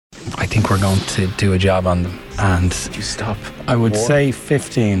think we're going to do a job on them. And You stop. I would say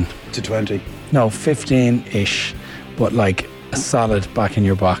 15 to 20. No, 15-ish, but like a solid back in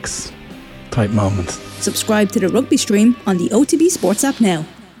your box type moment. Subscribe to the rugby stream on the OTB Sports app now.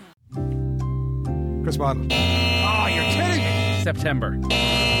 Chris Waddle. Oh, you're kidding me. September.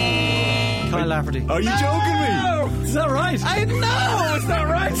 Kyle Lafferty. Are you joking me? Is that right? I know, it's not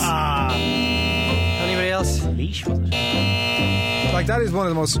right. Anybody else? Leash, was it? Like, that is one of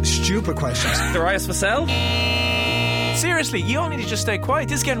the most stupid questions. Darius Vassell? Seriously, you all need to just stay quiet.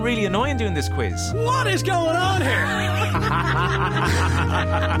 This is getting really annoying doing this quiz. What is going on here?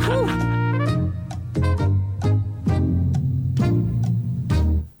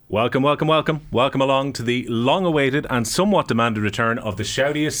 Welcome along to the long-awaited and somewhat demanded return of the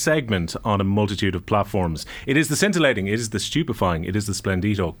shoutiest segment on a multitude of platforms. It is the scintillating, it is the stupefying, it is the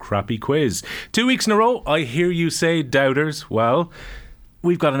splendito crappy quiz. 2 weeks in a row, I hear you say, doubters. Well,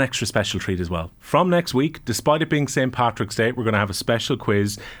 we've got an extra special treat as well. From next week, despite it being St. Patrick's Day, we're going to have a special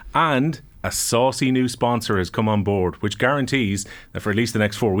quiz, and a saucy new sponsor has come on board, which guarantees that for at least the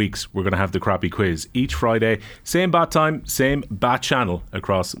next 4 weeks, we're going to have the crappy quiz each Friday, same bat time, same bat channel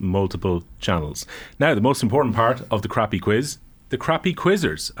across multiple channels. Now, the most important part of the crappy quiz, the crappy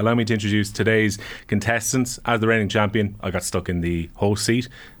quizzers. Allow me to introduce today's contestants. As the reigning champion, I got stuck in the host seat,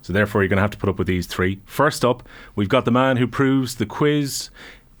 so therefore you're going to have to put up with these three. First up, we've got the man who proves the quiz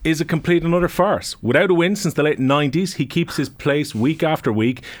is a complete and utter farce. Without a win since the late 90s, he keeps his place week after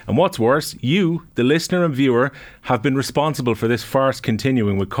week. And what's worse, you, the listener and viewer, have been responsible for this farce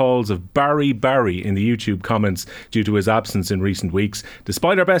continuing with calls of Barry in the YouTube comments due to his absence in recent weeks.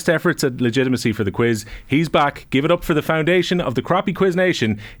 Despite our best efforts at legitimacy for the quiz, he's back. Give it up for the foundation of the crappy quiz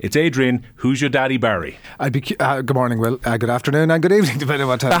nation. It's Adrian. Who's your daddy, Barry? Good morning, Will. Good afternoon and good evening, depending on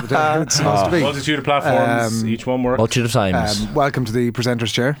what time of the day it's supposed to be. Multitude of platforms, each one works. Multitude of times. Welcome to the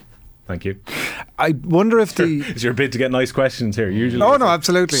presenter's chair. Thank you. I wonder if It's your bid to get nice questions here. Usually. Oh no,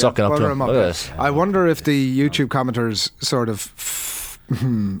 absolutely. Sucking up to him. Look at this. I wonder if the YouTube commenters sort of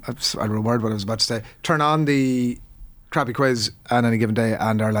I'll reword what I was about to say. Turn on the crappy quiz on any given day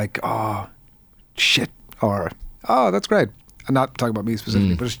and are like, oh shit, or oh that's great. I'm not talking about me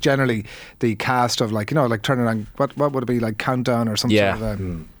specifically, but it's generally the cast of like, you know, like turning on what would it be, like Countdown or something. Yeah. Sort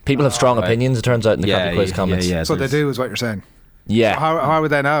of People have strong opinions, it turns out, in the crappy quiz comments. so they do, is what you're saying. Yeah. How are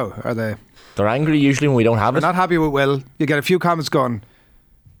they now? Are they? They're angry usually when we don't have They're it. not happy with Will. You get a few comments going,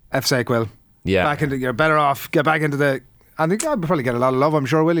 F's sake, Will. Yeah. Back into, you're better off. Get back into the. And I'll probably get a lot of love. I'm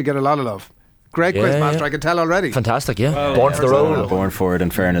sure Will, you get a lot of love. Great quiz master, I can tell already. Fantastic, yeah. Born for the role. Born for it,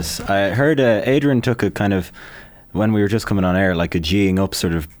 in fairness. I heard Adrian took a kind of, when we were just coming on air, like a G'ing up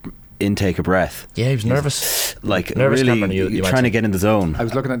sort of intake of breath. Yeah, he was nervous. Like Nervous really Cameron, you trying to get in the zone. I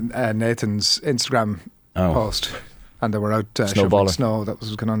was looking at Nathan's Instagram post, and they were out shoveling snow. That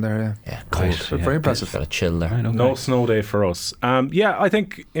was going on there. Yeah, cold. Very impressive. Got a chill there. Right, okay. No snow day for us. I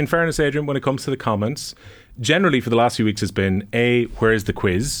think, in fairness, Adrian, when it comes to the comments, generally for the last few weeks has been where's the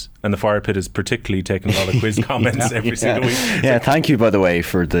quiz? And the Fire Pit has particularly taken a lot of quiz comments every single week. Yeah, thank you, by the way,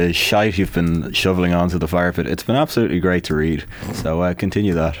 for the shite you've been shoveling onto the Fire Pit. It's been absolutely great to read. So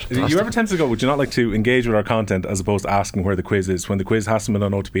continue that. You ever tempted to go, would you not like to engage with our content as opposed to asking where the quiz is when the quiz hasn't been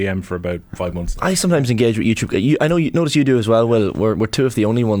on OTBM for about 5 months? I sometimes engage with YouTube. I know notice you do as well. Well, we're two of the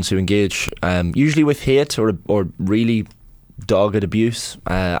only ones who engage, usually with hate or really dogged abuse.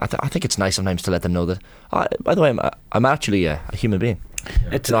 I think it's nice sometimes to let them know that. By the way, I'm actually a human being.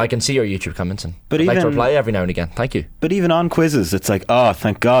 I can see your YouTube comments, and I'd like to reply every now and again. Thank you. But even on quizzes, it's like, oh,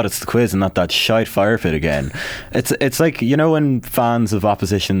 thank God it's the quiz and not that shite Fire Pit again. It's like, you know, when fans of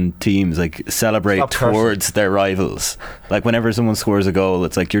opposition teams like celebrate towards their rivals. Like whenever someone scores a goal,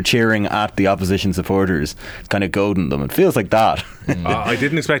 it's like you're cheering at the opposition supporters, kind of goading them. It feels like that. I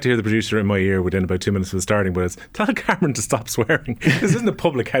didn't expect to hear the producer in my ear within about 2 minutes of the starting, but it's tell Cameron to stop swearing. This isn't a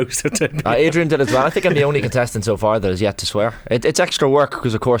public house. Adrian did as well. I think I'm the only contestant so far that has yet to swear. It's extra work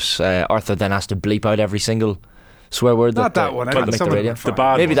because, of course, Arthur then has to bleep out every single swear word. Not that one.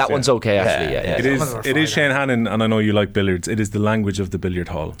 Maybe that one's okay, actually. Yeah. It is Shane Hannon, and I know you like billiards. It is the language of the billiard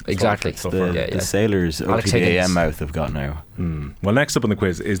hall. Exactly. The sailors OTBAM mouth have got now. Well, next up on the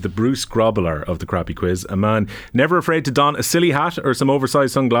quiz is the Bruce Grobbler of the crappy quiz, a man never afraid to don a silly hat or some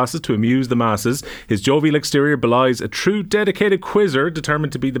oversized sunglasses to amuse the masses. His jovial exterior belies a true dedicated quizzer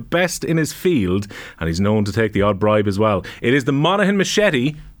determined to be the best in his field, and he's known to take the odd bribe as well. It is the Monaghan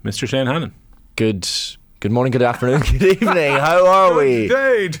Machete, Mr. Shane Hannon. Good morning, good afternoon, good evening. How are we?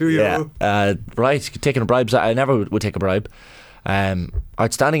 Good day to you. Yeah. Right, taking bribes. I never would take a bribe.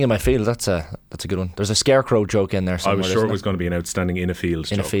 Outstanding in my field. That's a good one. There's a scarecrow joke in there somewhere. I was sure it was going to be an outstanding in a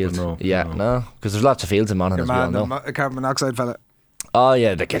field. In joke, a field. No, because there's lots of fields in Monaghan as well. A carbon monoxide fella. Oh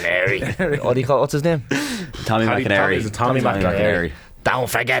yeah, the canary. What do you call? What's his name? Tommy McInerney. Tommy McInerney. Don't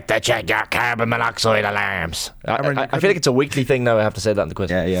forget to check your carbon monoxide alarms. I feel like it's a weekly thing now. I have to say that in the quiz.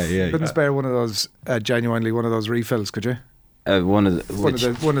 Yeah. Couldn't spare one of those genuinely one of those refills, could you? One of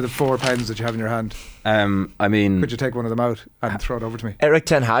the One of the 4 pens that you have in your hand. I mean, Could you take one of them out and throw it over to me? Eric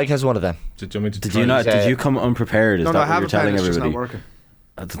Ten Hag has one of them. Did you want me to did try you not? this? Did you come unprepared? Is No, that I what have you're a pen. telling It's just everybody? not working.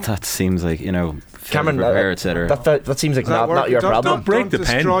 That seems like Cameron, prepared, etc. that seems like Does that not work? your Don't- problem. Don't break the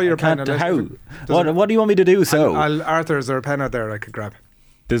pen. Destroy your pen. Can't, unless how? you- does What do you want me to do? So Arthur, is there a pen out there I could grab?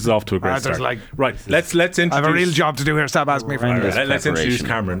 This is off to a great Arthur's start. like, right, let's introduce. I have a real job to do here. Stop asking me for Horrendous. that. Let's introduce preparation.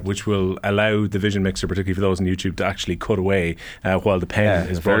 Cameron, which will allow the Vision Mixer, particularly for those on YouTube, to actually cut away while the pen yeah,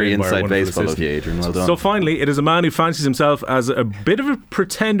 is brought very in by our inside wonderful baseball of assistant. you, Adrian. Well done. So finally, it is a man who fancies himself as a bit of a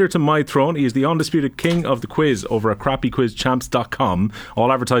pretender to my throne. He is the undisputed king of the quiz over at crappyquizchamps.com.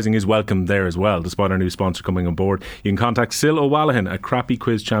 All advertising is welcome there as well, despite our new sponsor coming on board. You can contact Sil O'Wallahan at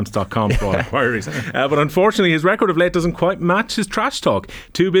crappyquizchamps.com for all inquiries. But unfortunately, his record of late doesn't quite match his trash talk.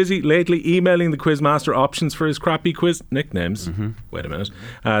 Too busy lately emailing the quizmaster options for his crappy quiz nicknames. Wait a minute.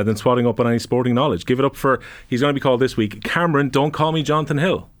 Then swatting up on any sporting knowledge. Give it up for, he's going to be called this week, Cameron, don't call me Jonathan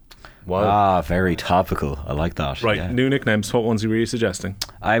Hill. Wow, very topical. I like that. Right, yeah. new nicknames. What ones were you suggesting?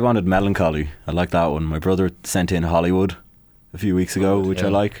 I wanted Melancholy. I like that one. My brother sent in Hollywood a few weeks ago, which I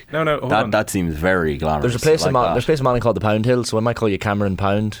like. No, hold on. That seems very glamorous. There's a place I like there's a place in Malin called the Pound Hill, so I might call you Cameron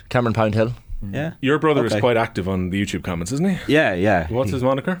Pound Hill. Yeah. Your brother is Okay. quite active on the YouTube comments, isn't he? Yeah. What's his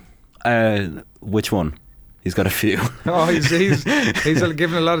moniker? Which one? He's got a few. Oh, he's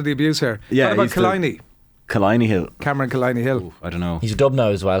giving a lot of the abuse here. Yeah, What about he's the- Killiney? Killiney Hill. Cameron Killiney Hill. I don't know. He's a dub now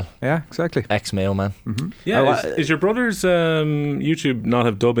as well. Yeah, exactly. Ex-Mayo man. Yeah, Oh, is your brother's YouTube not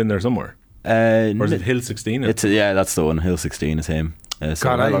have dub in there somewhere? Or is it Hill 16? It's that's the one. Hill 16 is him. So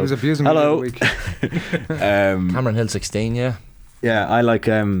God, he hello. was abusing me the Hello. other week. Cameron Hill 16, yeah. Yeah, I like.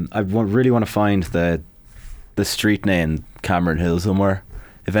 I really want to find the street name Cameron Hill somewhere.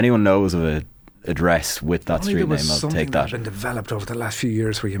 If anyone knows of a address with that Only street there was name, I'll something take that's that. been developed over the last few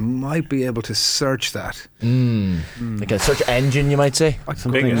years where you might be able to search that. Like a search engine, you might say.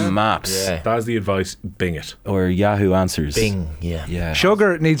 Something Bing it. maps Yeah. That's the advice. Bing it. or Yahoo Answers. Bing, yeah. Yeah.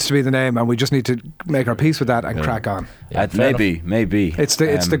 Sugar needs to be the name, and we just need to make our peace with that and crack on. Yeah, fair Maybe. It's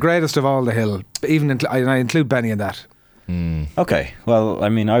the greatest of all the hill. Even and I include Benny in that. Okay. Well, I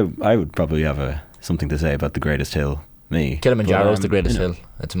mean, I would probably have something to say about the greatest hill. Me. Kilimanjaro But, is the greatest you know, hill.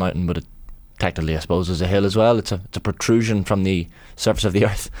 It's a mountain, but it technically, I suppose, is a hill as well. It's a protrusion from the surface of the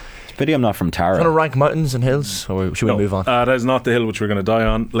earth. It's a pity I'm not from Do you want to Tara. rank mountains and hills, or should we move on? That is not the hill which we're going to die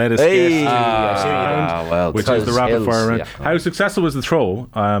on. Let us Hey, get I see what you did. Ah, well, which is the Because rapid hills, fire round. yeah. How successful was the throw?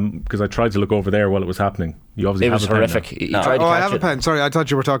 Because I tried to look over there while it was happening. You obviously It have was a pen horrific. now. He No. tried to Oh, I catch have a it. pen. Sorry, I thought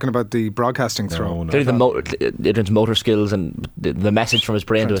you were talking about the broadcasting throw. No. Clearly, Adrian's motor skills and the message from his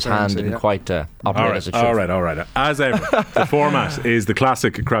brain to his hand Transparency, didn't yeah. quite operate as it should. All right. As ever, the format is the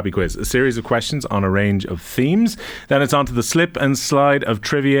classic crappy quiz, a series of questions on a range of themes. Then it's on to the slip and slide of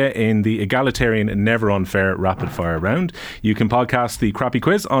trivia in the egalitarian, never unfair rapid fire round. You can podcast the crappy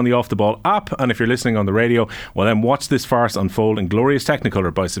quiz on the Off the Ball app, and if you're listening on the radio, well then watch this farce unfold in glorious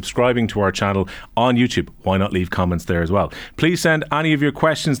Technicolor by subscribing to our channel on YouTube. Why not leave comments there as well? Please send any of your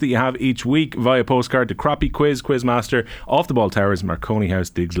questions that you have each week via postcard to Crappy Quiz, Quizmaster, Off the Ball Towers, Marconi House,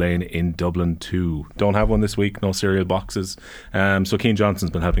 Diggs Lane in Dublin 2. Don't have one this week, no cereal boxes. So Keane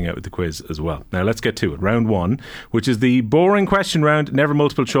Johnson's been helping out with the quiz as well. Now let's get to it. Round 1, which is the boring question round, never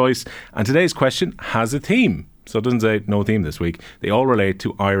multiple choice. And today's question has a theme. So it doesn't say no theme this week. They all relate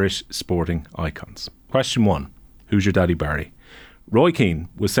to Irish sporting icons. Question 1. Who's your daddy Barry? Roy Keane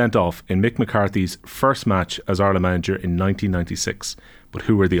was sent off in Mick McCarthy's first match as Ireland manager in 1996. But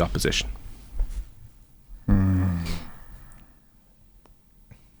who were the opposition?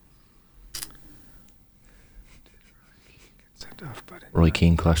 Sent off, buddy. Roy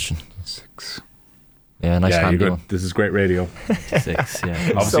Keane question. 6. Yeah, nice yeah, you're handy good. one. This is great radio. 6,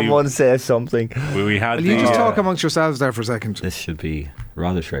 yeah. Obviously, says something. we had Will you the, just talk amongst yourselves there for a second? This should be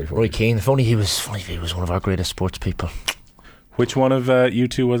rather straightforward. Roy Keane. If only he was one of our greatest sports people. which one of you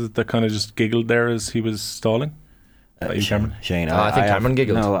two was it that kind of just giggled there as he was stalling? That you, Cameron? Shane. I think Cameron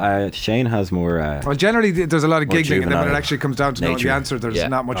giggled. No, Shane has more. Well, generally there's a lot of More giggling, and then when it juvenile actually comes down to knowing the nature. answer, there's Yeah.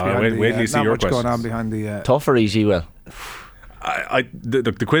 not much Oh, behind wait till you see not your much going on questions. behind the. Tough or easy, Will?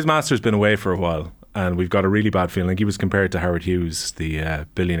 The Quizmaster's been away for a while, and we've got a really bad feeling. He was compared to Howard Hughes, the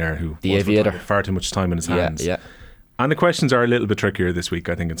billionaire who The was aviator. far too much time in his Yeah, hands. yeah. And the questions are a little bit trickier this week,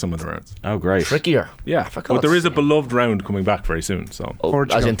 I think, in some of the rounds. Oh, great. Trickier. Yeah, For but there God's is a sake. beloved round coming back very soon. So Oh, as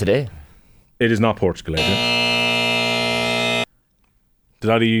Portugal. in today. it is not Portugal, Adrian. Did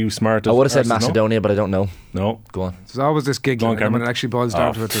either of you smart? I would have said arses know? Macedonia, but I don't know. No. Go on. There's always this giggling, Go on, and when Cameron. it actually boils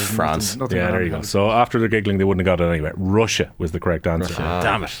down to it, there's France. nothing Yeah, wrong there you with go. it. So after the giggling, they wouldn't have got it anyway. Russia was the correct answer.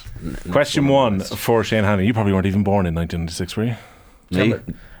 Damn it. Question 1 for Shane Hannon. You probably weren't even born in 1996, were you? Me?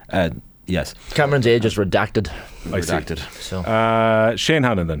 Yes. Cameron's age is redacted. I see. Redacted. So Shane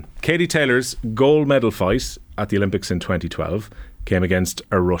Hannon then. Katie Taylor's gold medal fight at the Olympics in 2012 came against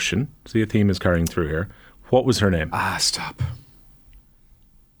a Russian. See, a theme is carrying through here. What was her name? Stop.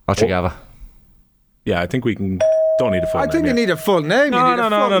 Ochagava. Yeah, I think we can. Don't need a full I name. think you yet. need a full name. No, you need no, a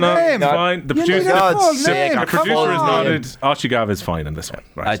no, full no, name. no. Fine. The You producer, need a full Say name. it. the Come producer is on. nodded. Ochagava is fine in this one.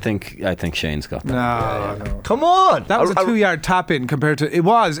 Right. I think Shane's got that. No. Come on. That was a 2-yard tap in compared to it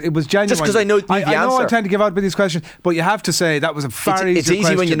was genuine. Just 'cause I know the I know I answer. tend to give out with these questions, but you have to say that was a far It's easier easy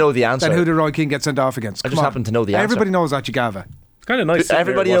when question you know the answer. than who did Roy Keane get sent off against. I Come just on. happen to know the answer. Everybody knows Achigava. It's kind of nice.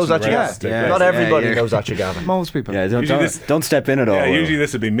 Everybody knows watching the Ochagava. rest. Yeah. Not everybody yeah. knows Ochagava. Most people. Yeah, Usually this- don't step in at all. Yeah, usually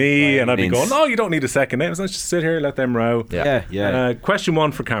this would be me, and I'd be means- going, "No, you don't need a second name. So let's just sit here, let them row." Yeah. Question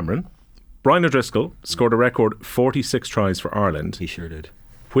 1 for Cameron. Brian O'Driscoll scored a record 46 tries for Ireland. He sure did.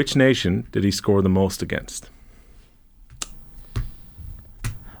 Which nation did he score the most against?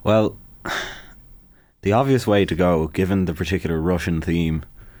 Well, the obvious way to go, given the particular Russian theme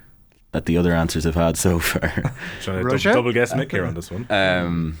that the other answers have had so far, Trying to Russia? double guess Nick here on this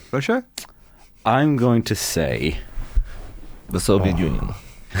one. Russia? I'm going to say The Soviet Union.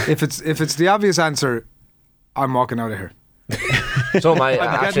 If it's the obvious answer, I'm walking out of here. So am I. I'm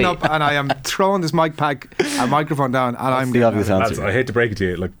Actually, getting up and I am throwing this microphone down, and I'm the getting obvious out. answer. Lads, I hate to break it to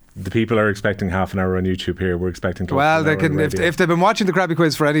you. Like, the people are expecting half an hour on YouTube here. We're expecting close Well, to they an hour on can if radio. they've been watching the Crappy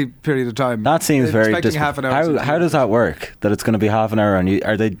Quiz for any period of time. That seems they're very expecting half an hour. How does that work? That it's going to be half an hour on you?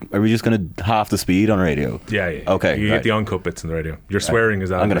 Are we just going to half the speed on radio? Yeah. Okay, You right. get the uncut bits in the radio. Your swearing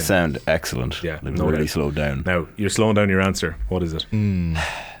is out. I'm going to sound excellent. Yeah, I've no really doubt. slowed down. Now, you're slowing down your answer. What is it?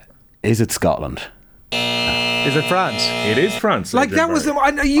 Is it Scotland? Is it France? It is France. Like Adrian that was Barry. the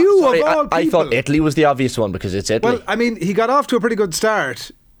I know you sorry, of all people. I thought Italy was the obvious one because it's Italy. Well, I mean, he got off to a pretty good start.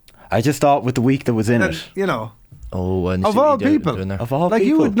 I just thought with the week that was in And, it. you know, oh, and of see what all you do- people, doing there. Of all like you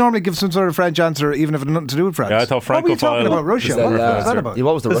people. would normally give some sort of French answer, even if it had nothing to do with France. Yeah, I thought What were you talking Francophile about Russia? was What the was that answer. about? Yeah,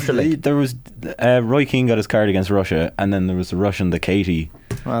 what was the Russia link? There was Roy Keane got his card against Russia, and then there was the Russian that Katie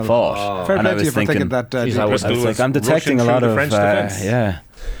Well, fought. Fair and play I to was you for thinking thinking, that. Jeez, deep. I I was Bristol like, I'm was detecting a rushing lot through of the French defence.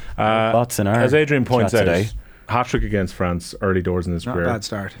 bots in Ireland. As Adrian points chat out, today. hat-trick against France early doors in his Not a career. bad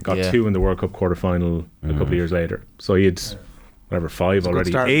start. Got Yeah. 2 in the World Cup quarter-final a couple of years later. So he had, whatever, 5 a good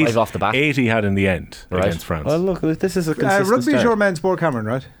already. start. 5 off the bat. 8 he had in the end Right. against France. Well, look, this is a consistent Rugby is start. your men's sport, Cameron,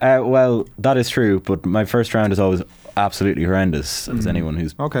 right? Well, that is true, but my first round is always absolutely horrendous, as anyone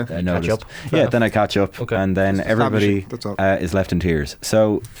who's Okay. noticed. up. Yeah, then I catch up, Okay. and then everybody establishing, that's all. is left in tears.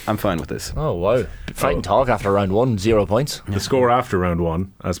 So I'm fine with this. Oh wow! Fighting talk after round 1, 0 points. The score after round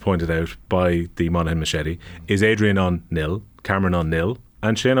 1, as pointed out by the Monaghan Machete, is Adrian on 0, Cameron on 0,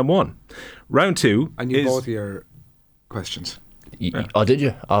 and Shane on 1. Round 2 I knew is both of your questions. Oh, did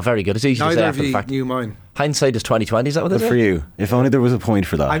you? Oh, very good. It's easy to Neither say of after the you fact. knew mine. Hindsight is 20/20. Is that what it Good is? for you. If only there was a point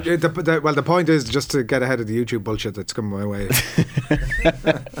for that. Well, the point is just to get ahead of the YouTube bullshit that's coming my way.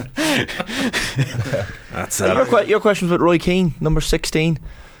 that's Your questions with Roy Keane, number 16.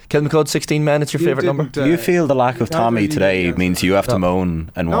 Kelvin McCudd, 16 men. It's your You favourite number. didn't, Do you feel the lack of neither Tommy of you today did. means you have to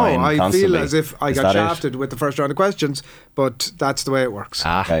moan and No, whine I constantly? feel as if I Is got that it? shafted with the first round of questions, but that's the way it works.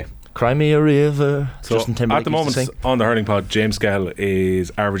 Ah, Okay. Cry Me a River. So Justin Timberlake at the used to moment sing. on the Hurling Pod, James Scahill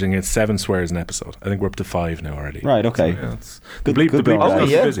is averaging in 7 swears an episode. I think we're up to 5 now already. Right, okay. Yeah, it's Good- the bleep, good the bleep going. is Oh not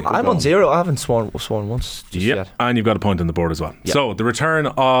yeah, busy. I'm on 0. I haven't sworn once just Yep, yet. and you've got a point on the board as well. Yep. So the return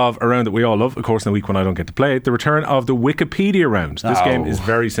of a round that we all love, of course, in a week when I don't get to play it, the return of the Wikipedia round. This Oh. game is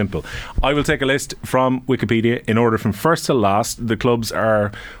very simple. I will take a list from Wikipedia in order from first to last. The clubs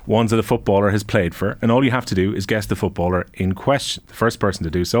are ones that a footballer has played for, and all you have to do is guess the footballer in question. The first person to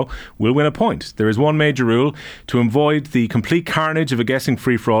do so will win a point. There is one major rule: to avoid the complete carnage of a guessing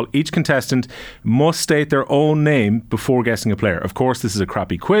free-for-all, each contestant must state their own name before guessing a player. Of course, this is a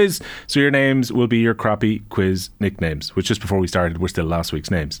crappy quiz, so your names will be your crappy quiz nicknames, which just before we started were still last week's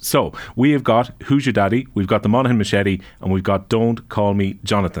names. So we have got Who's Your Daddy, we've got the Monaghan Machete, and we've got Don't Call Me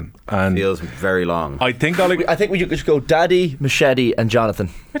Jonathan. And Feels very long. I think I think we should just go Daddy, Machete, and Jonathan.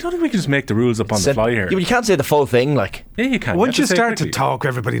 don't think we can just make the rules up on the Sim- fly here. Yeah, but you can't say the full thing, like. Yeah, you can. Once have you to say it start to quickly. talk,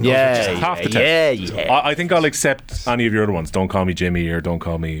 everybody knows Yeah, half the yeah, test. yeah. I think I'll accept any of your other ones. Don't call me Jimmy or don't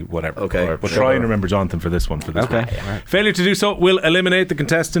call me whatever. Okay. But try and remember Jonathan for this one. Okay. Failure to do so will eliminate the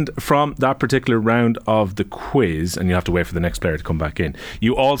contestant from that particular round of the quiz, and you have to wait for the next player to come back in.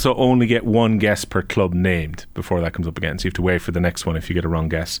 You also only get one guess per club named before that comes up again, so you have to wait for the next one if you get a wrong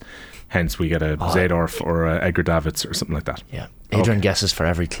guess. Hence, we get a Zadorf or a Edgar Davids or something like that. Yeah. Adrian guesses for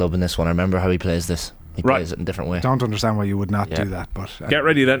every club in this one. I remember how he plays this. He Right. plays it in a different way. Don't understand why you would not Yeah. do that, but Get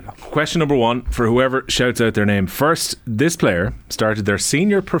ready then. Question number 1 for whoever shouts out their name first. This player started their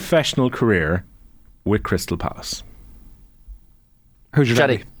senior professional career with Crystal Palace. who's your Shaddy.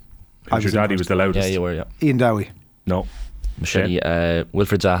 daddy? Who's your daddy was the loudest? Yeah, you were, yeah. Ian Dowie. No. Machete,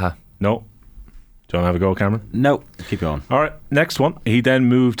 Wilfred Zaha. No. Do you want to have a go, Cameron? No, keep going. All right. Next one. He then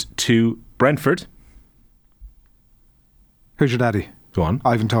moved to Brentford. Who's your daddy? Go on.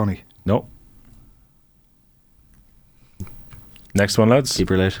 Ivan Toney. No. Next one, lads. Keep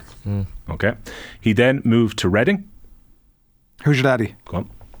relate. Okay. He then moved to Reading. Who's your daddy? Go on.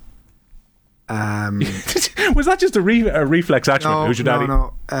 Um, Was that just a reflex action? no, Who's your daddy?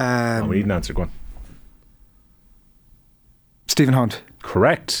 No. Oh, we need an answer. Go on. Stephen Hunt.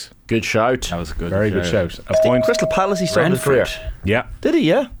 Correct. Good shout. That was a good. Very good shout. A point. Crystal Palace, he started his career. Yeah. Did he?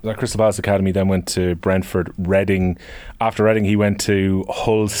 Yeah. That Crystal Palace Academy, then went to Brentford, Reading. After Reading, he went to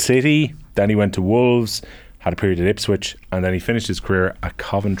Hull City. Then he went to Wolves, had a period at Ipswich, and then he finished his career at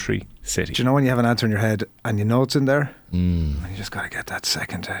Coventry City. Do you know when you have an answer in your head and you know it's in there? And you just got to get that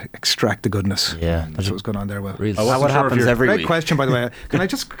second to extract the goodness. Yeah. That's what's going on there, Will. Real I wasn't What sure if happens you're- every Great week? question, by the way. Can I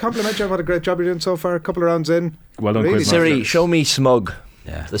just compliment you on what a great job you're doing so far? A couple of rounds in. Well done, Really? Quizmaster. Siri, show me smug.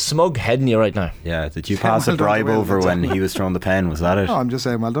 Yeah. The smug head in you right now. Yeah. Did you Yeah, pass well a done, bribe Will. over That's when all. he was throwing the pen? Was that it? No, I'm just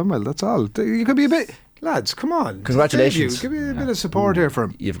saying, well done, Will. That's all. You could be a bit. Lads, come on. Congratulations. Give me a bit of support here for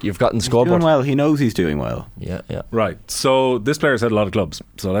him. You've gotten He's scoreboard. doing well. He knows he's doing well. Yeah, yeah. Right. So this player's had a lot of clubs.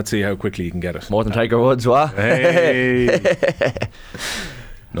 So let's see how quickly you can get it. More than Tiger Woods, what? Hey.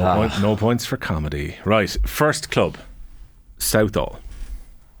 No points for comedy. Right. First club, Southall.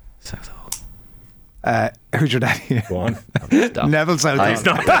 Who's your daddy? Go on. Neville Southall. He's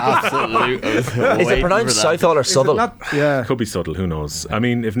not absolute. Is it pronounced Southall or Is it Southall? not? Yeah. Could be Southall. Who knows? I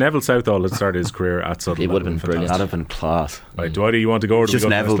mean, if Neville Southall had started his career at Southall, He would have been fantastic. brilliant. That'd have been class. Right. Do either you want to go or do Just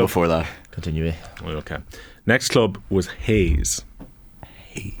we go to the Neville next before that. Continue. club? Okay. Next club was Hayes.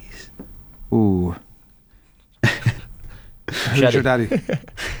 Ooh. Who's your daddy?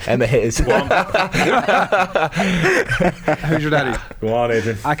 Emma Hayes. Who's your daddy? Go on,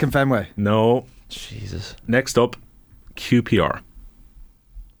 Adrian. Akin Fenway. No. Jesus. Next up, QPR.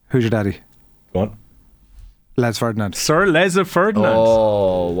 Who's your daddy? Go on. Les Ferdinand. Sir Leza Ferdinand.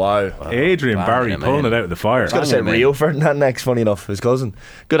 Oh, wow. Adrian Barry man. pulling it out of the fire. I was going to say Rio Ferdinand next, funny enough, his cousin.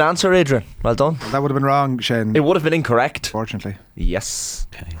 Good answer, Adrian. Well done. That would have been wrong, Shane. It would have been incorrect. Fortunately. Yes.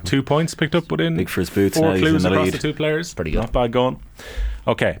 2 points picked up within Big for his boots. 4 Now he's in clues the across lead. the two players. Pretty good. Not bad going.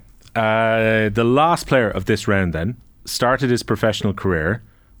 Okay. The last player of this round then started his professional career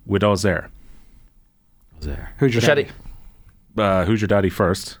with Auxerre. There. Who's your Machete. daddy? Who's your daddy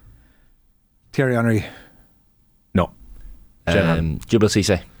first? Thierry Henry. No. Jubal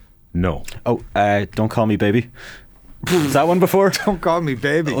Cisse. No. Oh, don't call me baby. Was that one before? Don't call me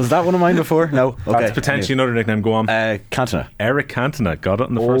baby. Was that one of mine before? No. Okay. That's potentially another nickname. Go on. Cantona. Eric Cantona got it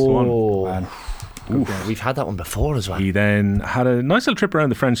in the first one. Man. Yeah, we've had that one before as well. He then had a nice little trip around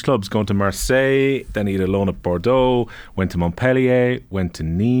the French clubs, going to Marseille, then he had a loan at Bordeaux, went to Montpellier, went to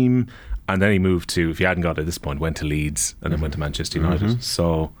Nîmes, and then he moved to, if he hadn't got it at this point, went to Leeds and then went to Manchester United.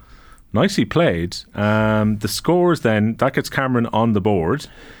 So nicely played. The scores then, that gets Cameron on the board.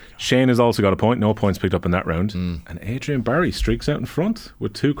 Shane has also got a point, no points picked up in that round. And Adrian Barry streaks out in front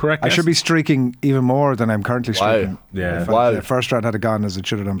with 2 correct I guesses. should be streaking even more than I'm currently streaking. Yeah. If Wow. the first round had gone as it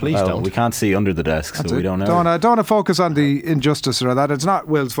should have done. Please Well, don't. we can't see under the desk, That's so we it. don't know. Don't want to focus on the injustice or that. It's not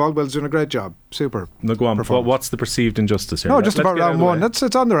Will's fault. Will's doing a great job. Super. No, go on. performance. What's the perceived injustice here? No, Let's just get about it out of round the one. way.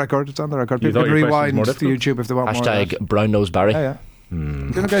 It's on the record. It's on the record. You People thought can your question was rewind more to difficult? YouTube if they want more. of Hashtag that. brown nose Barry. Yeah.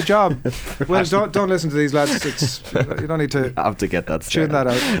 Doing a great job. Will, don't listen to these lads. It's you don't need to I have to get that tune started. that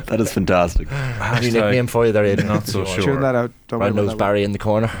out. That is fantastic. New nickname for you there, Adrian. Not so sure. Tune that out. Don't worry Brown nose about that. Barry in the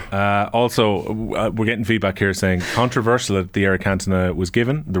corner. Also, we're getting feedback here saying controversial that the Eric Cantona was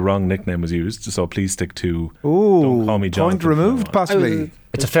given. The wrong nickname was used. So please stick to Ooh, Don't call me Jonathan point removed, from now on. possibly.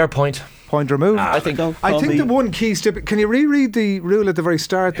 It's a fair point. Point removed. I think I think the one key stip. Can you reread the rule at the very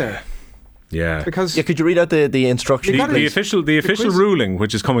start there? Yeah. Because Yeah, could you read out the instructions? The official quiz. ruling,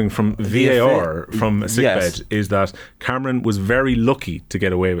 which is coming from VAR from Sickbed, Yes. is that Cameron was very lucky to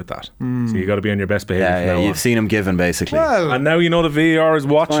get away with that. So you got to be on your best behaviour. from Yeah, now on. you've seen him given basically. well, And now you know the VAR is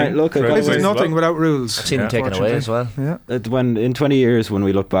watching. Right, look, throughout quiz the is race as nothing well. without rules. I've seen them taken away as well. Yeah. When in 20 years, when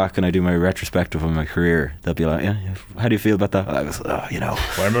we look back and I do my retrospective of my career, they'll be like, "Yeah, how do you feel about that?" I was, Well, I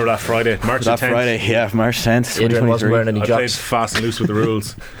remember that Friday, March that 10th. Friday, yeah, March 10th, Adrian wasn't 2023. wearing any I played jocks. fast and loose with the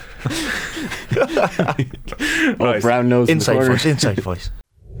rules. Oh, Right. brown nose in the Inside corner. voice, inside voice.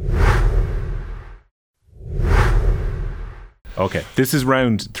 Okay, this is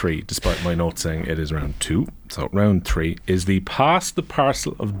round 3, despite my notes saying it is round 2. So round 3 is the Pass the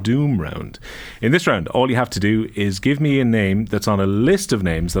Parcel of Doom round. In this round, all you have to do is give me a name that's on a list of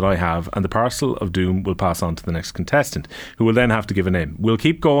names that I have, and the Parcel of Doom will pass on to the next contestant, who will then have to give a name. We'll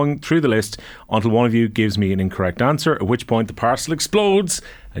keep going through the list until one of you gives me an incorrect answer, at which point the parcel explodes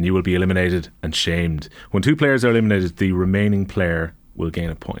and you will be eliminated and shamed. When 2 players are eliminated, the remaining player will gain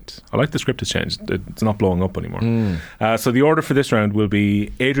a point. I like the script has changed. It's not blowing up anymore. So the order for this round will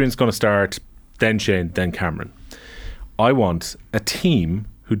be Adrian's going to start, then Shane, then Cameron. I want a team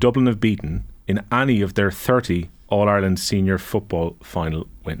who Dublin have beaten in any of their 30 All-Ireland senior football final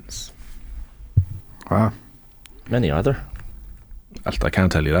wins. Wow. Many are there? I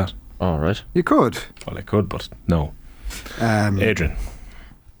can't tell you that. All right. You could. Well, I could, but no. Adrian.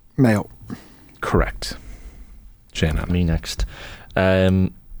 Mayo. Correct. Shane. Me next.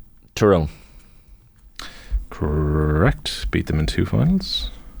 Tyrone. Correct. Beat them in 2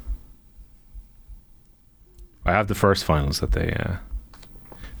 finals. I have the first finals that they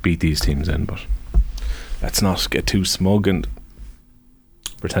beat these teams in, but let's not get too smug and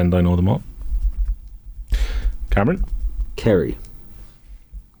pretend I know them all. Cameron? Kerry.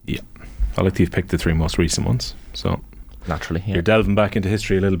 Yeah. I like that you've picked the 3 most recent ones. So Naturally, yeah. you're delving back into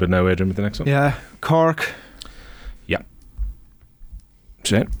history a little bit now, Adrian, with the next one. Yeah. Cork. Yeah.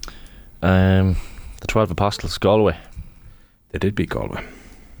 Shane? The 12 Apostles, Galway. They did beat Galway.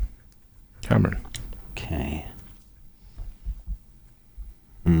 Cameron? Okay.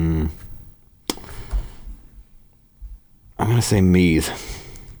 I'm going to say Meath.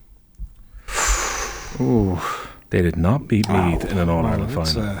 Ooh. They did not beat Meath in an All-Ireland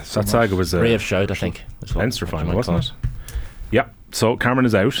that's, final. so That saga was a Brave shout, I think. is what- Leinster what you final, might wasn't call it? Yeah. So Cameron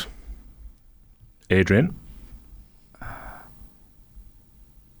is out. Adrian.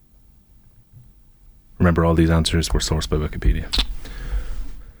 Remember, all these answers were sourced by Wikipedia.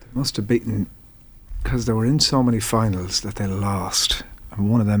 They must have beaten, because they were in so many finals that they lost, and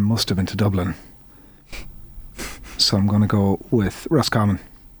one of them must have been to Dublin. So I'm going to go with Roscommon.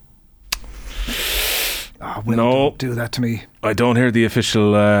 Oh, Will, No. don't do that to me. I don't hear the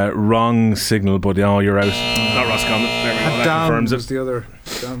official wrong signal, but no, you're out. Not Roscommon. There we go. That Down confirms was it. the other.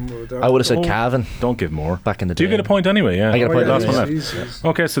 Down were there. I would have said Oh. Cavan Don't give more. back in the day. Do you get a point anyway? Yeah. I get a point Last anyway, one yeah. left. Jesus.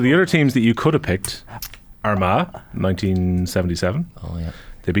 Okay, so the other teams that you could have picked: Armagh, 1977. Oh, yeah.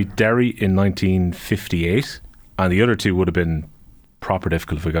 They beat Derry in 1958, and the other 2 would have been proper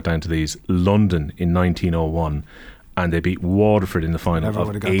difficult if we got down to these. London in 1901, and they beat Waterford in the final Never of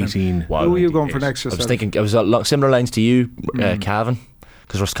would have got them. 18. Wow. Who are you going for 98. next? I was thinking, I was along similar lines to you, Cavan,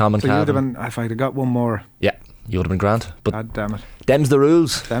 because Roscommon, So you would have Cavan. been, if I'd have got one more. Yeah, you would have been grand. But God damn it. them's the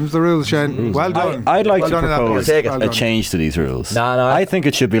rules. Them's the rules, Shane. Well done. I'd like Well to done in that propose boy. Take it. Well a done. change to these rules. No, I think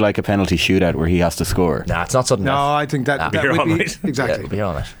it should be like a penalty shootout where he has to score. Nah, it's not sudden No, death. I think that, Nah. that You're would all be right. exactly. Yeah, be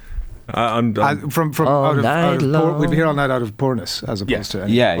on it. I'm From All out of night poor, we'd be here long. all night out of poorness as opposed Yes. to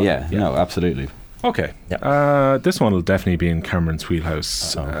any- Yeah, no, absolutely. okay. Yeah. This one will definitely be in Cameron's wheelhouse.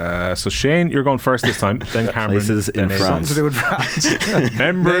 So Shane, you're going first this time. Then Cameron. Places in then France. to do with France.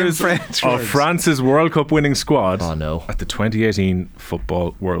 Members Name French of words. France's World Cup winning squad Oh, no. at the 2018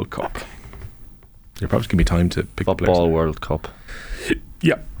 Football World Cup. You're probably going to be time to pick the Football players. World Cup.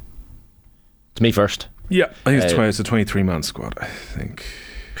 Yeah. It's me first. Yeah. I think Uh, it's a 23-man squad, I think.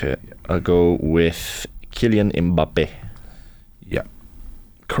 Okay. I'll go with Kylian Mbappe. Yeah.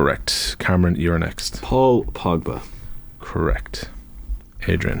 Correct. Cameron, you're next. Paul Pogba. Correct.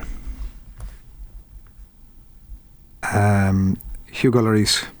 Adrian. Hugo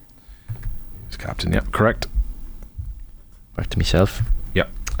Lloris. He's captain. Yeah. Correct. Back to myself. Yeah.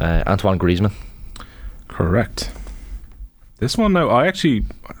 Antoine Griezmann. Correct. This one now, I'm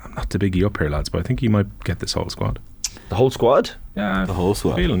not to biggie up here, lads, but I think you might get this whole squad. The whole squad? Yeah. The whole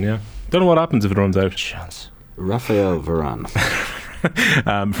squad. Feeling, yeah. Don't know what happens if it runs out. Chance. Raphael Varane.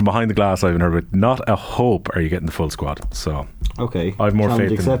 From behind the glass, I haven't heard of it. Not a hope are you getting the full squad. So Okay. I've more Challenge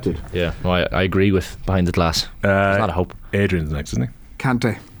faith in- accepted. Yeah, no, I agree with behind the glass. There's not a hope. Adrian's next, isn't he?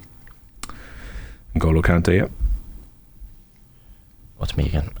 Kante. N'Golo Kante, yeah. What's me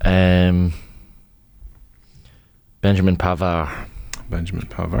again? Benjamin Pavard. Benjamin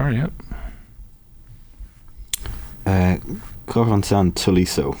Pavard, yeah. Corentin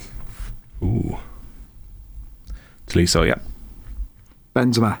Tolisso. Ooh. Tolisso, yeah.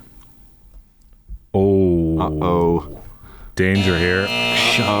 Benzema. Oh. Danger here.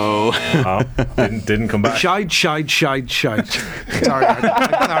 Oh. Didn't come back. Shite. Sorry,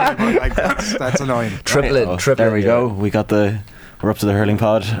 but like that's annoying. Triple. There we go. We're up to the Hurling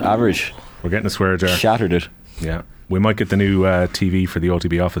Pod average. We're getting a swear jar. Shattered it. Yeah. We might get the new TV for the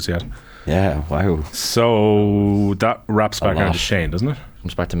OTB office yet. Yeah, wow. So that wraps back lot. around to Shane, doesn't it?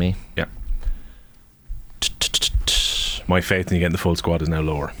 Comes back to me. Yeah. My faith in you getting the full squad is now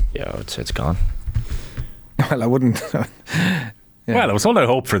lower. Yeah, it's gone. Well, I wouldn't. Well, it was all I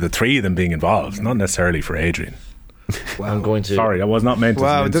hope for the three of them being involved, not necessarily for Adrian. I'm going to. Sorry, I was not meant to.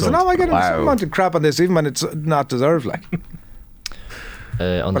 Wow, there's no I get Wow. someone to crap on this, even when it's not deserved. Like,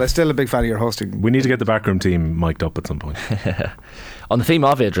 On, but I'm still a big fan of your hosting. We need to get the backroom team mic'd up at some point. on the theme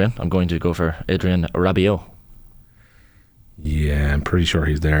of Adrian, I'm going to go for Adrian Rabiot. Yeah, I'm pretty sure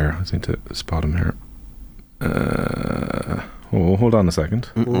he's there. I just need to spot him here. Hold on a second.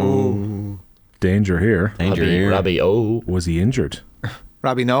 Danger here. Danger here. Rabiot. Was he injured?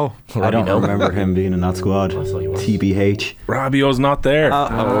 Robbie, no. I don't remember him being in that squad. TBH. Rabiot's not there.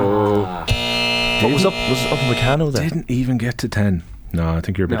 What was up? Was it up in Meccano then? Didn't even get to 10. No, I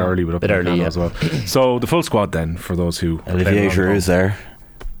think you're a bit early with up Bit in early, Meccano yeah. as well. So the full squad then, for those who Olivier Giroud is there.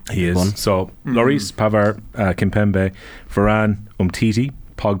 He is. One. So Lloris, Pavard, Kimpembe, Varane, Umtiti,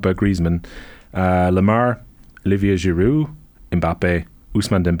 Pogba, Griezmann, Lamar, Olivier Giroud, Mbappe,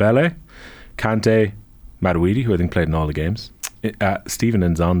 Ousmane Dembele, Kante, Matuidi, who I think played in all the games, Stephen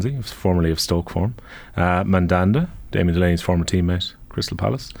Nzonzi, formerly of Stoke form, Mandanda, Damien Delaney's former teammate, Crystal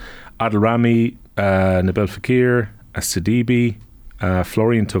Palace, Adel Rami, Nabil Fekir, Sidibe,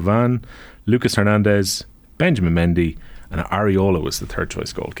 Florian Thauvin, Lucas Hernandez, Benjamin Mendy, and Areola was the third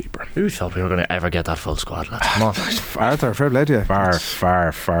choice goalkeeper. Who thought we were going to ever get that full squad, lads? Come on. Arthur, fair play to you.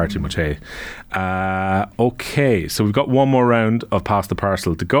 Far too much hay. Okay, so we've got one more round of Pass the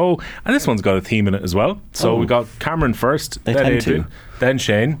Parcel to go, and this one's got a theme in it as well. So we've got Cameron first, They then tend Adrian, to. then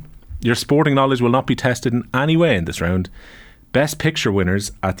Shane. Your sporting knowledge will not be tested in any way in this round. Best Picture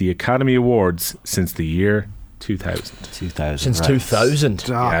winners at the Academy Awards since the year 2000. 2000. Since right. 2000.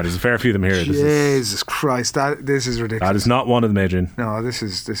 Yeah, there's a fair few of them here. Jesus Christ, this is ridiculous. That is not one of them, Adrian. No, this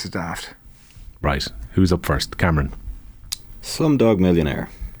is daft. Right, who's up first? Cameron. Slumdog Millionaire.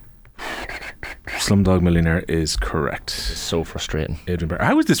 Slumdog Millionaire is correct. So frustrating. Adrian Barr.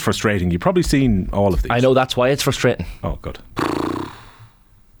 How is this frustrating? You've probably seen all of these. I know, that's why it's frustrating. Oh, good.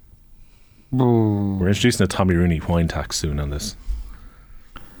 We're introducing a Tommy Rooney wine tax soon on this.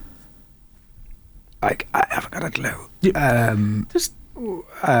 I haven't got a clue.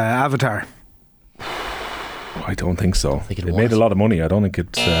 Avatar. I don't think so. think it It was. made a lot of money. I don't think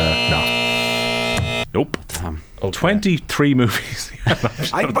it's... no. Nope. Damn. 23 movies.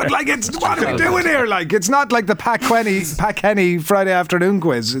 But like, it's what are we doing here? Like, it's not like the Pat Kenny Friday afternoon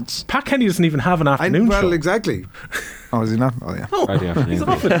quiz. It's Pat Kenny doesn't even have an afternoon show. exactly. Oh, is he not? Oh, yeah. Friday afternoon. He's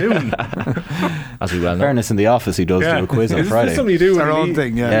off at noon. As we well know. Fairness, in the office, he does do a quiz on Is Friday. this something you do? It's when our you own leave-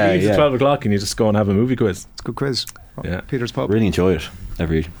 thing, yeah. Yeah, You leave yeah. at 12 o'clock and you just go and have a movie quiz. It's a good quiz. Oh, Yeah. Peter's Pub. Really enjoy it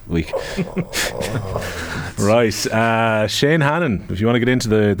every week. Right. Shane Hannon, if you want to get into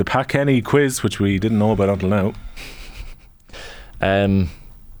the Pat Kenny quiz, which we didn't know about until now.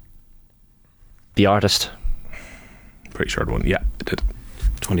 The Artist. Pretty sure it won. Yeah, it did.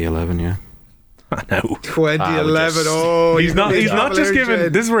 2011, yeah. No. 2011. Oh, He's not just Cavalier giving.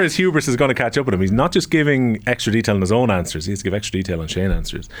 Jed. This is where his hubris is going to catch up with him. He's not just giving extra detail on his own answers. He has to give extra detail on Shane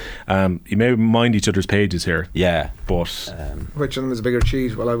answers. You may mind each other's pages here, Yeah. but Which of them is a bigger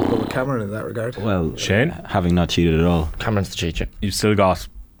cheat? Well, I would go with Cameron in that regard. Well, Shane? having not cheated at all. Cameron's the cheat. you've still got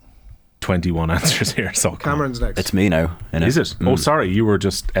 21 answers here. So come on. Cameron's next. It's me now. Innit? Is it? Oh, sorry. You were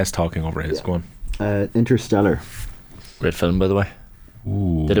just talking over his. Go on. Interstellar. Great film, by the way.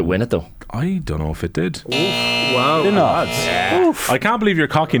 Ooh. Did it win it, though? I don't know if it did. Wow. I can't believe your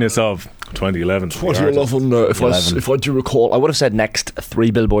cockiness of 2011. If I do recall, I would have said next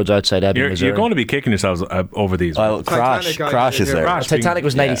 3 billboards outside Ebbing, You're Missouri. going to be kicking yourselves over these. Well, Titanic, Crash is there. Crash Titanic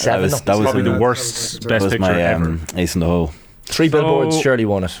was 97. that was probably the in- worst That best was picture my ever. ace in the hole. 3 billboards surely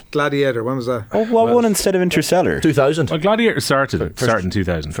won it. Gladiator. When was that? Oh, what one instead of Interstellar? 2000. Well, Gladiator started in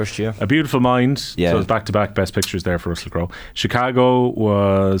 2000. First year. A Beautiful Mind. Yeah. So it was back-to-back best pictures there for Russell Crowe. Chicago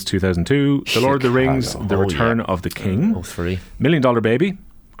was 2002. The Lord of the Rings, The Return of the King. 03. $1 Million Baby.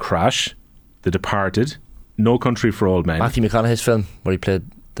 Crash. The Departed. No Country for Old Men. Matthew McConaughey's film where he played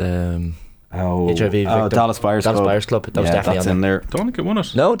Oh, HIV victim. Dallas Buyers Club. That was definitely that's on in there. Don't think it won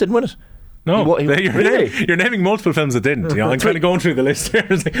it. No, didn't win it. No, Really? you're naming multiple films that didn't. I'm kind of going through the list here.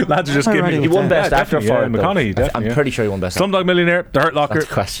 Lads are just giving me. He won Best Actor for it, though. McConaughey. I'm Definitely. pretty sure he won Best Actor. Slumdog Millionaire, The Hurt Locker, That's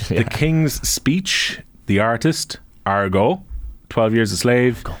the question, The yeah. King's Speech, The Artist, Argo, 12 Years a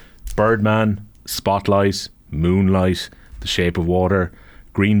Slave, Birdman, Spotlight, Moonlight, The Shape of Water,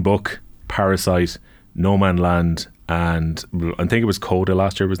 Green Book, Parasite, No Man Land, and I think it was Coda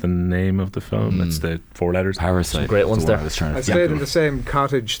last year was the name of the film. It's the 4 letters. Parasite. Some great ones is the one there. I was trying to I stayed in the same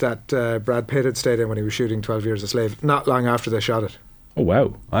cottage that Brad Pitt had stayed in when he was shooting 12 Years a Slave, not long after they shot it. Oh,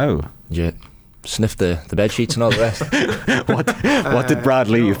 wow. Wow. Yeah. Sniff the bed sheets and all the rest. What did Brad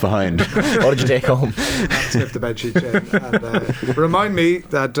leave behind? What did you take home? Sniff the bed sheet, Shane. And remind me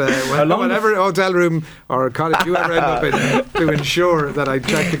that whatever hotel room or cottage you ever end up in, to ensure that I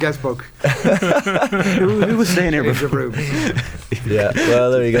check the guest book. Who was staying here Change before? of rooms. Yeah, well,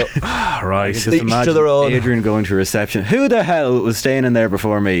 there you go. Right. Just Each to imagine their own. Adrian going to reception. Who the hell was staying in there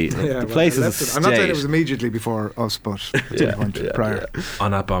before me? Yeah, The well, place I is a left it. I'm not saying it was state. immediately before us, but to the point prior. On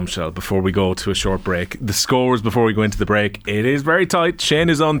that bombshell, before we go to a short break, the scores before we go into the break, it is very tight. Shane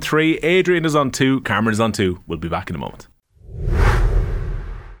is on 3, Adrian is on 2, Cameron is on 2. We'll be back in a moment.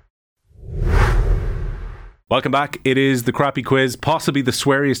 Welcome back. It is the Crappy Quiz, possibly the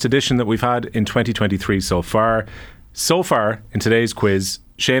sweariest edition that we've had in 2023 so far. So far, in today's quiz,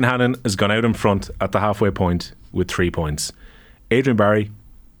 Shane Hannon has gone out in front at the halfway point with 3 points. Adrian Barry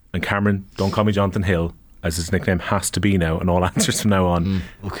and Cameron, don't call me Jonathan Hill, as his nickname has to be now, and all answers from now on,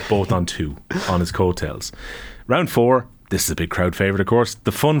 both on 2, on his coattails. Round 4, this is a big crowd favourite, of course,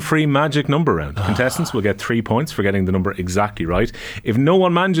 the fun free magic number round. Contestants will get 3 points for getting the number exactly right. If no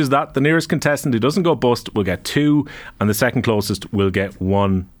one manages that, the nearest contestant who doesn't go bust will get 2, and the second closest will get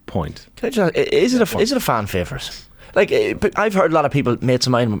 1 point. Can I just, is it a fan favourite? Like, but I've heard a lot of people, mates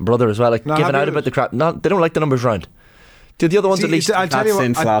of mine, my brother as well, like No, giving have out you- about the crap. No, they don't like the numbers round. Do the other ones See, at least? I'll tell That's you what,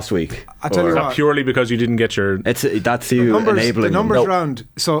 since last week. I tell you Is that what. purely because you didn't get your... That's you The enabling numbers them. round.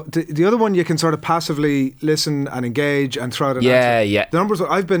 So the other one you can sort of passively listen and engage and throw out an Yeah, answer. yeah. The numbers.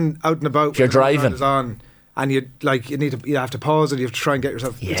 I've been out and about. If you're when the number round driving. is on, and you have to pause and you have to try and get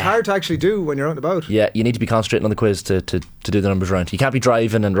yourself. It's Yeah. hard to actually do when you're out and about. Yeah, you need to be concentrating on the quiz to do the numbers round. You can't be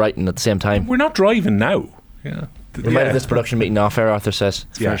driving and writing at the same time. We're not driving now. Yeah. We might have this production meeting off air, Arthur says.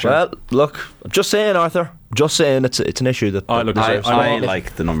 Yeah, sure. Well, look, I'm just saying, Arthur. Just saying it's an issue that Look, deserves- I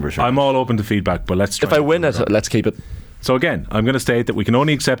like the numbers. I'm all open to feedback, but let's try. If I win it, let's keep it. So again, I'm going to state that we can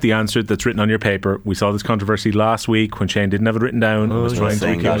only accept the answer that's written on your paper. We saw this controversy last week when Shane didn't have it written down and was trying to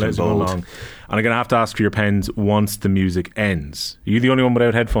saying that accumulate in as we go bold. along. And I'm going to have to ask for your pens once the music ends. Are you the only one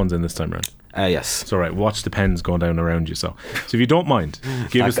without headphones in this time around? Yes. It's all right. Watch the pens going down around you. So if you don't mind,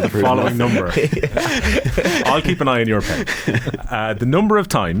 give us the could prove following number. I'll keep an eye on your pen. The number of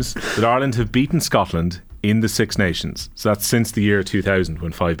times that Ireland have beaten Scotland in the Six Nations. So that's since the year 2000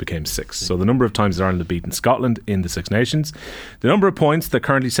 when 5 became 6. So the number of times that Ireland have beaten Scotland in the Six Nations. The number of points that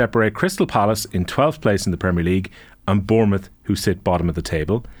currently separate Crystal Palace in 12th place in the Premier League and Bournemouth, who sit bottom of the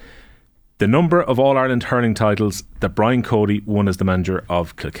table. The number of All-Ireland hurling titles that Brian Cody won as the manager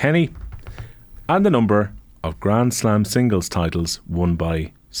of Kilkenny. And the number of Grand Slam singles titles won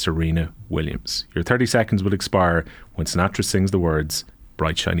by Serena Williams. Your 30 seconds will expire when Sinatra sings the words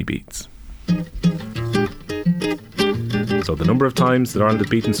Bright Shiny Beads. So the number of times that Ireland have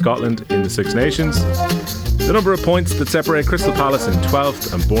beaten Scotland in the Six Nations, the number of points that separate Crystal Palace in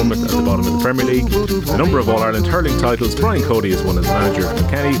 12th and Bournemouth at the bottom of the Premier League, the number of All-Ireland hurling titles Brian Cody has won as manager of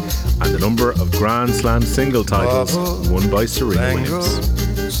Kilkenny, and the number of Grand Slam single titles won by Serena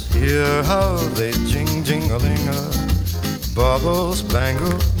Williams. Hear how they jing-jing-a-ling-a, bubbles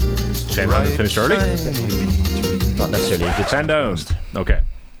bangle. Shane Hannon finished early. Not necessarily a good 10 down. Okay.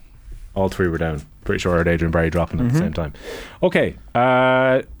 All 3 were down. Pretty sure I heard Adrian Barry dropping at the same time. Okay.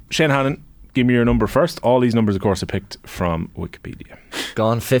 Shane Hannon, give me your number first. All these numbers, of course, are picked from Wikipedia.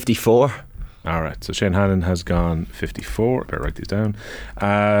 Gone 54. All right. So Shane Hannon has gone 54. Better write these down.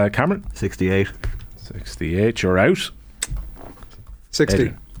 Cameron? 68. 68. You're out. 60.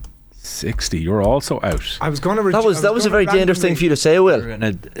 Adrian? 60. You're also out. I was going to. That was a very dangerous thing for you to say, Will.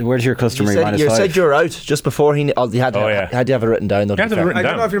 Where's your customary You minus said 5? you're out just before he had to have it written down. Though, You had to have it written I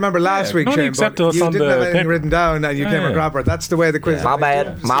don't down. know if you remember last week, no, Shane, accept but us you on didn't the have anything paper. written down and you came a grabber. That's the way the quiz. My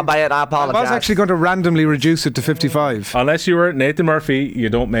bad. I I apologise. was actually going to randomly reduce it to 55. Unless you were Nathan Murphy, you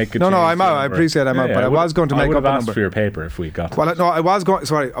don't make a No, change I'm to out. the I number. appreciate I'm out, but I was going to make I would up have a asked number. for your paper if we got Well, no, I was going.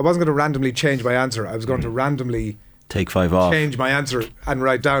 Sorry, I wasn't going to randomly change my answer. I was going to randomly Take 5 off. change my answer and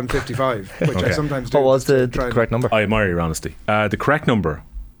write down 55, which I Okay. sometimes do. What was the Try and- correct number? I admire your honesty. The correct number,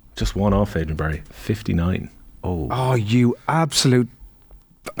 just one off, Adrian Barry, 59. Oh. Oh, you absolute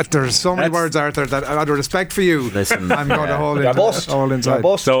There's so many words, Arthur, that out of respect for you, Listen, I'm going to hold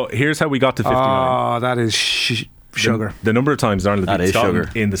inside. So here's how we got to 59. Oh, that is sugar. The number of times Ireland That beat is Scotland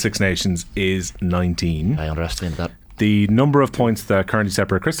sugar. in the Six Nations is 19. I underestimated that. The number of points that currently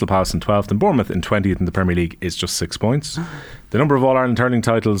separate Crystal Palace in 12th and Bournemouth in 20th in the Premier League is just 6 points. The number of All-Ireland hurling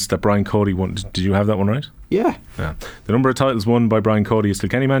titles that Brian Cody won, did you have that one right? Yeah. Yeah. The number of titles won by Brian Cody as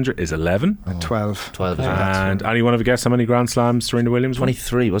Kilkenny manager is 11. 12. 12 is And anyone have a guess how many Grand Slams Serena Williams won?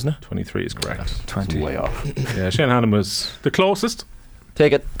 23, wasn't it? 23 is correct. 20. Way off. Yeah, Shane Hannon was the closest.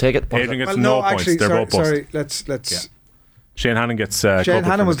 Take it. Adrian gets no points. They're both bust. sorry. Let's. Yeah. Shane Hannon gets. Shane culprit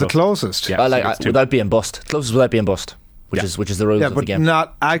Hannon for was the closest. Yeah, so he gets two. Without being bust. Closest without being bust. Which is the rules Yeah, of the but game.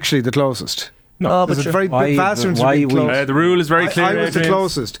 not actually the closest. No, There's a very Why- big vast difference why between we- close. the rule is very clear. I was the Adrian.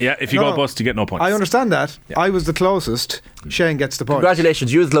 closest. Yeah, if you No, go bust, you get no points. I understand that. Yeah. I was the closest. Shane gets the point.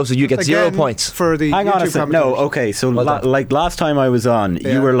 Congratulations, you're the closest. You get 0 Again, points. for the Hang on a YouTube second. No, commentators. okay. So, Well done. like last time I was on,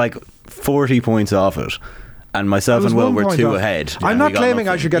 Yeah. you were like 40 points off it. And myself I was and Will 1 were point 2 off. ahead. I'm And not we got claiming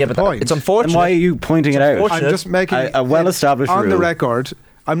I nothing. should get the but point. it's unfortunate. And why are you pointing it out? I'm just making a well-established on rule. the record.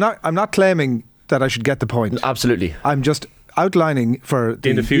 I'm not claiming that I should get the point. Absolutely. I'm just outlining for the,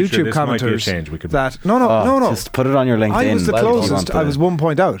 In the future, YouTube this might be a commenters change. We could- that no. Just put it on your LinkedIn. I was the Well done. closest. I was 1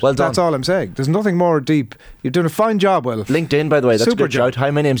 point out. Well done. That's all I'm saying. There's nothing more deep. You're doing a fine job, Will. LinkedIn, by the way, that's Super a good job. shout.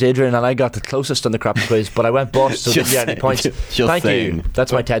 Hi, my name's Adrian, and I got the closest on the crap quiz, but I went bust, so didn't Just get any saying. points. Just Thank saying. you.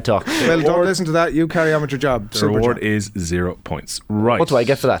 That's my TED talk. Well, don't listen to that. You carry on with your job. The Super reward job. is 0 points. Right. What do I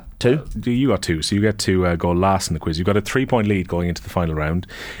get for that? 2? You got 2, so you get to go last in the quiz. You've got a 3-point lead going into the final round.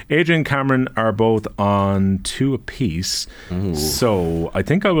 Adrian and Cameron are both on 2 apiece. So I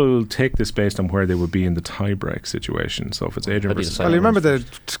think I will take this based on where they would be in the tie-break situation. So if it's Adrian That'd be versus the Well, you remember the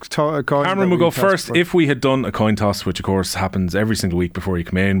coin? Cameron will go first. If we had done a coin toss, which of course happens every single week before you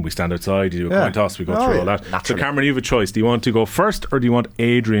come in, we stand outside, you do a Yeah. coin toss, we go Oh, through yeah. all that. So Naturally. Cameron, you have a choice. Do you want to go first or do you want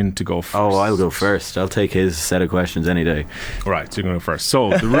Adrian to go first? Oh, I'll go first. I'll take his set of questions any day. Right, so you're going to go first. So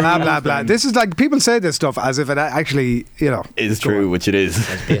the rules blah blah blah. then- This is like people say this stuff as if it actually, Is true, which it is.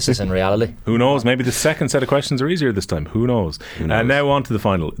 Basis in reality. Who knows? Maybe the second set of questions are easier this time. Who knows? knows? Now on to the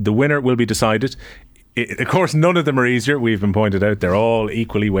final. The winner will be decided. Of course, none of them are easier. We've been pointed out. They're all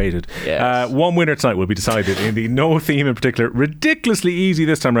equally weighted. Yes. One winner tonight will be decided in the no theme in particular, ridiculously easy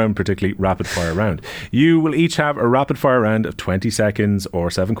this time round, particularly rapid fire round. You will each have a rapid fire round of 20 seconds or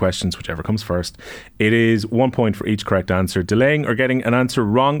 7 questions, whichever comes first. It is 1 point for each correct answer. Delaying or getting an answer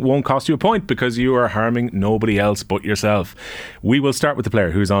wrong won't cost you a point because you are harming nobody else but yourself. We will start with the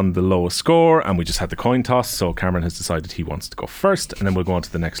player who's on the lowest score, and we just had the coin toss, so Cameron has decided he wants to go first, and then we'll go on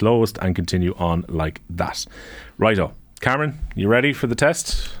to the next lowest and continue on like that. Righto. Cameron, you ready for the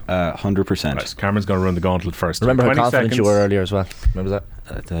test? 100%. Right, Cameron's going to run the gauntlet first. Remember how 20 confident you seconds. were earlier as well? Remember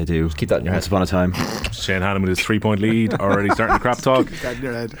that? I do. keep that in your Once head. upon a time. Shane Hannon with his 3-point lead, already starting the crap talk. Got in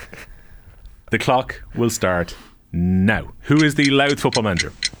your head. The clock will start now. Who is the Louth football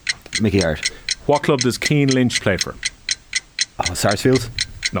manager? Mickey Hart. What club does Keane Lynch play for? Oh, Sarsfield.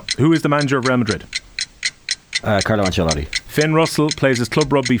 No. Who is the manager of Real Madrid? Carlo Ancelotti. Finn Russell plays his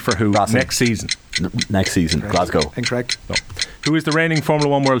club rugby for who Racing. next season? Next season, Glasgow. Incorrect. No. Who is the reigning Formula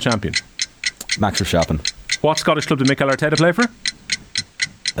 1 world champion? Max Verstappen. What Scottish club did Mikel Arteta play for?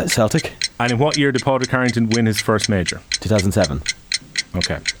 Celtic. And in what year did Padraig Harrington win his first major? 2007.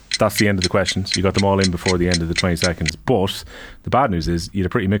 Okay. That's the end of the questions. You got them all in before the end of the 20 seconds. But the bad news is you had a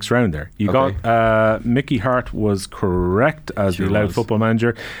pretty mixed round there. You Okay. got Mickey Hart was correct as Sure the Louth was. football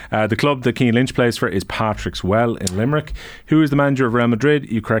manager. The club that Keane Lynch plays for is Patrick's Well in Limerick. Who is the manager of Real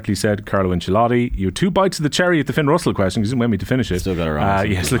Madrid? You correctly said Carlo Ancelotti. You had 2 bites of the cherry at the Finn Russell question because you didn't want me to finish it. Still got it wrong.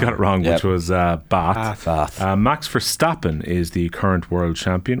 Yeah, still got it wrong, Yep. which was Bath. Bath. Max Verstappen is the current world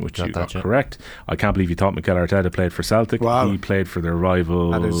champion, which Got you that, got yeah. correct. I can't believe you thought Mikel Arteta played for Celtic. Wow. He played for their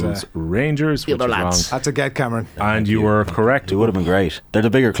rivals That is, Rangers, which is other wrong. lads. That's a get, Cameron. And you were correct. It would have been great. They're the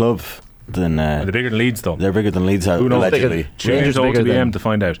bigger club than. They're bigger than Leeds, though. They're bigger than Leeds are, Who knows? allegedly. Tune Rangers into bigger OTBM than- to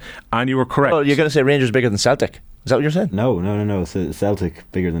find out. And you were correct. Oh, you're going to say Rangers bigger than Celtic? Is that what you're saying? No. Celtic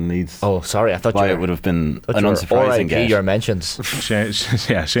bigger than Leeds. Oh, sorry. I thought Why you it were, would have been thought an you were unsurprising RIP guess. your mentions.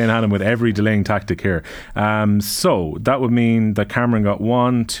 Shane Hannon with every delaying tactic here. So that would mean that Cameron got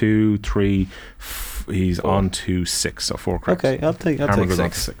 1, 2, 3. He's on to 6, so 4 correct. Okay, I'll take Cameron goes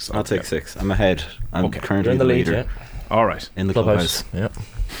on to 6. 6. I'll Okay. take 6. I'm ahead. I'm Okay. currently You're in the lead, leader yeah. All right. in the Clubhouse. clubhouse.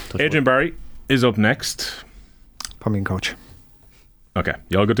 Yeah. Adrian Barry is up next. Pumping coach. Okay.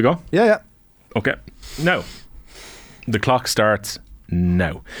 You all good to go? Yeah. Okay. Now, the clock starts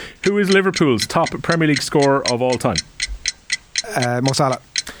now. Who is Liverpool's top Premier League scorer of all time? Mo Salah.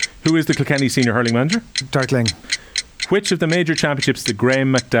 Who is the Kilkenny senior hurling manager? Derek Ling. Which of the major championships did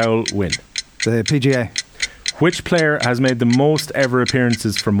Graham McDowell win? The PGA. Which player has made the most ever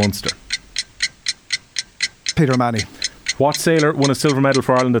appearances for Munster? Peter O'Mahony. What sailor won a silver medal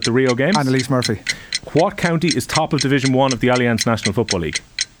for Ireland at the Rio Games? Annalise Murphy. What county is top of Division 1 of the Alliance National Football League?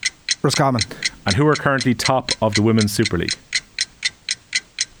 Roscommon. And who are currently top of the Women's Super League?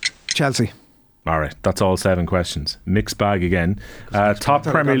 Chelsea. Alright, that's all 7 questions. Mixed bag again. Top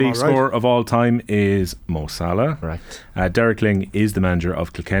I Premier got them League all right. scorer of all time is Mo Salah. Right. Derek Ling is the manager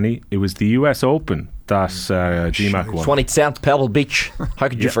of Kilkenny. It was the US Open that GMAC won. 27th Pebble Beach. How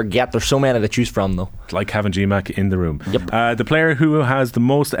could you forget? There's so many to choose from, though. It's like having GMAC in the room. Yep. The player who has the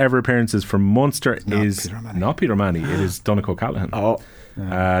most ever appearances for Munster is Peter O'Mahony. not Peter O'Mahony. It is Donncha O'Callaghan. Oh,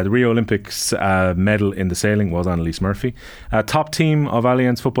 The Rio Olympics medal in the sailing was Annalise Murphy. Top team of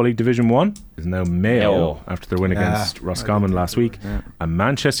Alliance Football League Division 1 is now Mayo after their win against Roscommon last week. And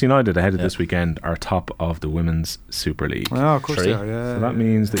Manchester United ahead of this weekend are top of the Women's Super League. Oh, of course they are. Yeah. So that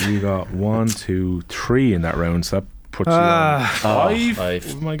means that you got 1, 2, 3 in that round. So that puts you on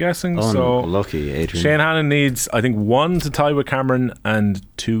 5, am I guessing? So unlucky, Adrian. Shane Hannon needs, I think, 1 to tie with Cameron and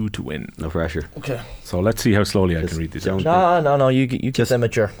 2 to win. No pressure. Okay. So let's see how slowly I can read these out. No. You get them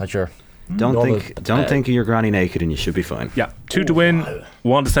at your normal, Don't think of your granny naked, and you should be fine. Yeah, 2 to win,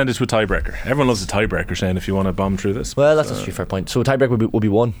 1 to send it to a tiebreaker. Everyone loves a tiebreaker, Shane, if you want to bomb through this. Well, that's actually a fair point. So a tiebreak would be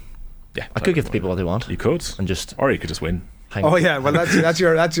 1. Yeah, I could give the people what they want. You could. And just Or you could just win. hang Oh on. yeah, well that's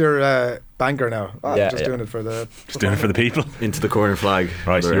your banker now. Oh, Yeah, I'm just yeah. doing it for the. Just doing it for the people. Into the corner flag.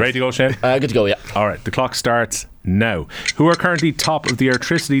 Right, you ready to go, Shane? Good to go, yeah. Alright, the clock starts now. Who are currently top of the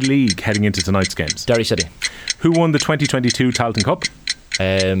Electricity League heading into tonight's games? Derry City. Who won the 2022 Tailteann Cup?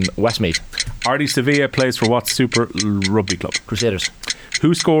 Westmeath. Artie Sevilla plays for what Super Rugby club? Crusaders.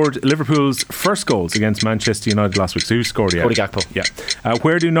 Who scored Liverpool's first goals against Manchester United last week? So who scored? Yeah. Cody Gakpo. Yeah.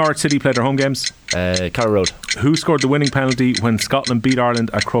 Where do Norwich City play their home games? Carrow Road. Who scored the winning penalty when Scotland beat Ireland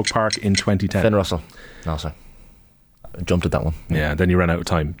at Croke Park in 2010? Finn Russell. No, sorry. I jumped at that one. Yeah, then you ran out of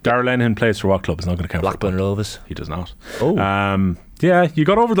time. Darragh Lenihan plays for what club? It's not going to count. Blackburn Rovers. He does not. Oh. Yeah, you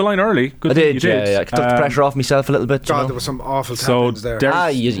got over the line early. Good I thing did, you did. yeah. I took the pressure off myself a little bit. God, you know? there was some awful So tap-ins there.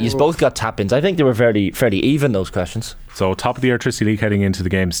 Derek- You both got tap-ins. I think they were fairly even, those questions. So top of the Electricity League heading into the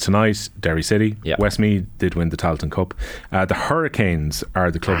games tonight, Derry City. Yeah. Westmeath did win the Tailteann Cup. The Hurricanes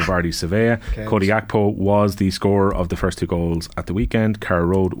are the club of Artie Sevilla. Cody Gakpo was the scorer of the first 2 goals at the weekend. Carrow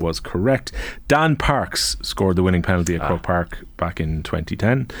Road was correct. Dan Parks scored the winning penalty at Croke Park back in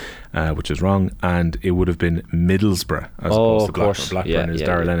 2010, which is wrong, and it would have been Middlesbrough as opposed to of course. Blackburn. Blackburn is Yeah,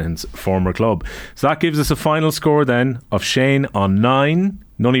 Darragh yeah. Lenihan's former club. So that gives us a final score then of Shane on 9.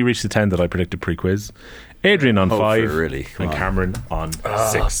 None reached the 10 that I predicted pre-quiz. Adrian on 5 really? Come and on. Cameron on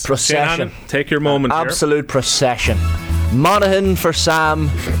 6. procession. Shane Hannon, take your moment here. Absolute procession. Monaghan for Sam.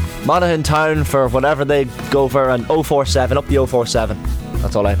 Monaghan Town for whatever they go for, and 047 up the 047.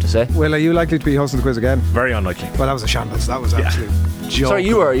 That's all I have to say. Will, are you likely to be hosting the quiz again? Very unlikely. Well, that was a shambles. That was absolute joke. Sorry,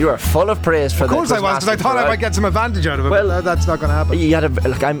 you were full of praise for Of course I was, because I thought I might get some advantage out of it. Well, but that's not going to happen. You had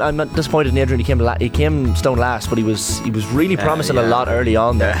I'm not disappointed in Adrian. He came stone last, but he was really promising a lot early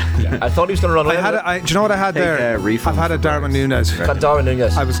on there. I thought he was going to run away. Do you know what I had Take there? a refund I've had a for Darwin Nunes. Had Darwin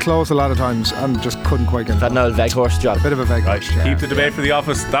Nunes. I was close a lot of times and just couldn't quite get it. Had an old Veghorst job. Bit of a vague Right, keep the debate for the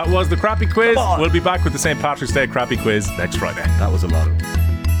office. That was the crappy quiz. We'll be back with the St. Patrick's Day crappy quiz next Friday. That was a lot of